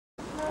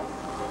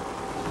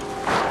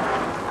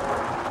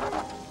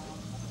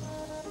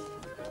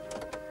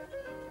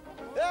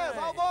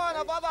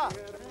Baba.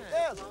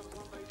 Yes.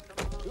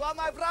 You are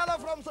my brother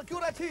from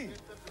security.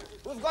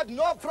 We've got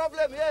no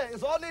problem here.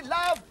 It's only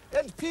love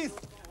and peace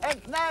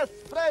and nice,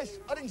 fresh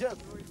oranges.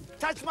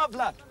 Touch my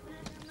blood.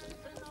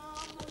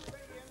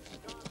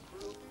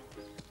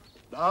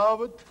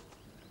 David,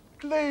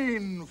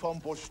 klein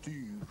van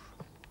postuur.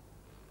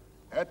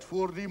 Het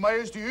voor die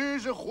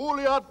majestueuze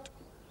Goliath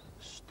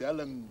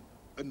stelling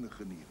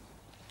ingeniet.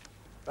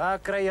 Waar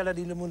krijg jullie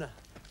die lemoenen?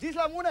 This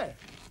lamune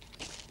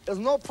is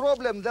no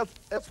problem.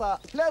 It's a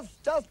place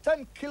just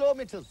 10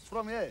 kilometers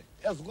from here.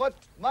 It's got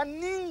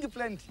maning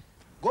plenty.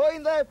 Go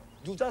in there,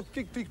 you just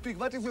pick.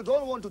 But if you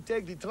don't want to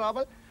take the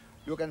trouble,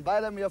 you can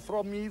buy them here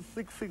from me,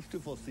 660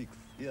 for 6.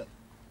 Yeah.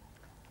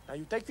 Now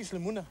you take these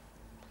lemoenen,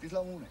 This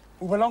lamune.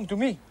 who belong to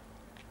me,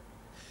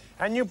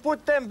 and you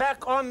put them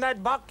back on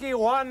that bakkie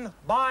one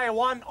by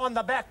one on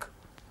the back.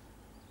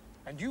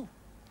 And you,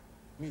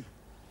 Me.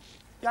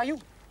 yeah,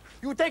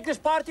 you take this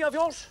party of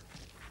yours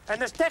and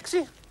this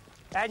taxi,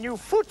 and you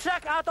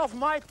footsack out of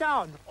my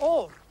town,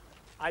 or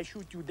I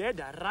shoot you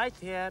dead right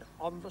here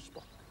on the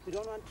spot. We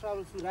don't want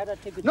trouble, so rather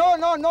take it.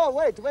 No,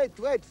 wait,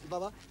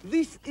 Baba.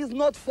 This is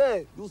not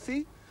fair, you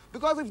see?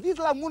 Because if this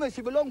lamune,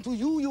 she belongs to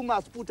you, you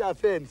must put a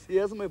fence.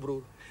 Yes, my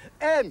bro.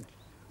 And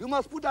you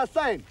must put a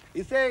sign.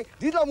 You say,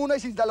 this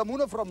lamune, she's the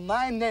lamune from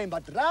my name.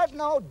 But right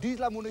now, this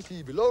lamune,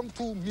 she belongs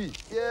to me.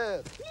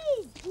 Yes.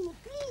 Please.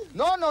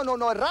 No.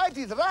 Right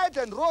is right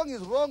and wrong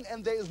is wrong,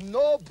 and there is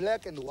no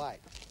black and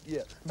white.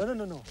 Yes.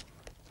 No.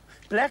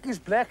 Black is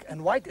black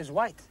and white is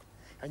white.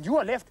 And you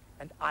are left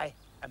and I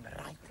am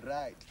right.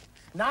 Right.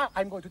 Now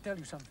I'm going to tell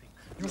you something.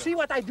 You see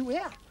what I do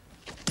here?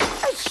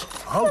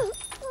 Oh.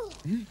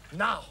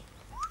 Now,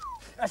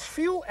 as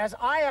few as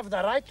I have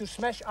the right to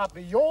smash up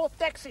your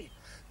taxi,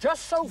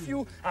 just so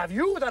few have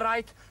you the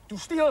right to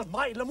steal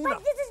my lamuna.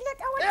 But this is not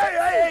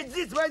our Hey,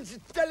 this one's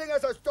telling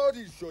us a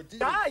story, Shorty.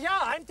 Yeah,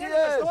 I'm telling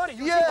Yes, the story.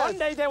 You yes. see, one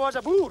day there was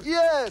a boer.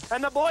 Yes.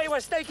 And the boy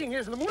was taking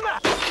his lamuna.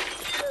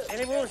 En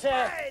die boer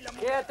zei,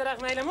 geef terug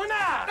mijn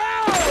lamuna.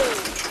 No!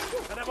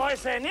 En de boy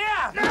zei, nee.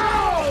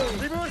 No!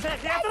 Die boer zei,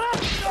 geef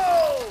terug.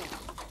 No!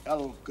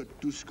 Elke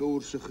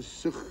toeskouwer se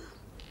gesig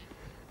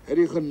het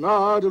die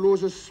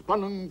genadeloze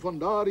spanning van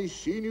daardie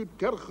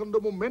zenuwtergende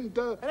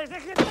momente. En hij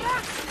zegt, geef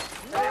terug.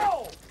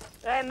 No!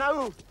 En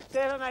nou,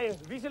 tegen mij,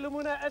 wie zijn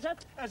lamuna is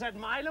het? Is het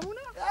mijn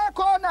lamuna?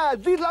 Connor,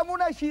 this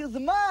lamune, she is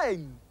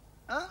mine.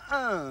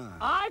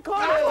 I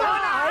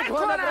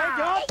corner break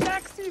your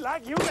taxi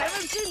like you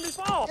haven't seen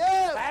before.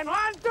 Yes. And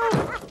 1,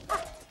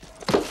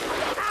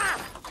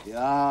 2.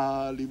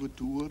 Ja, lieve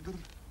toerder.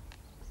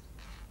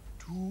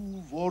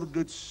 Toe wordt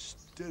het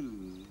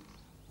stil.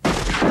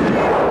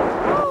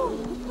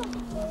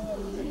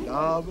 En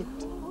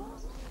David,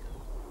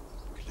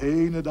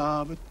 kleine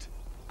David,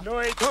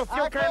 Nooit hoef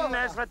je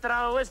kennis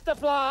vertrouwen te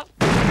vla.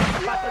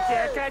 Wat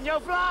betekent jouw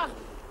vlag?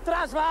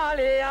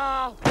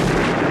 Transvalia.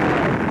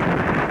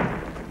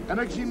 en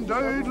ik zie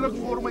duidelijk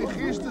voor mijn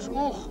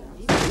geestesoog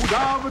hoe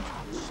David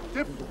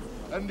stip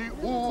in die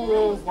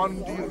oren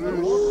van die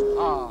reus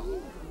staat.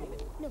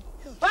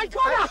 Hey,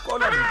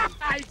 Connor!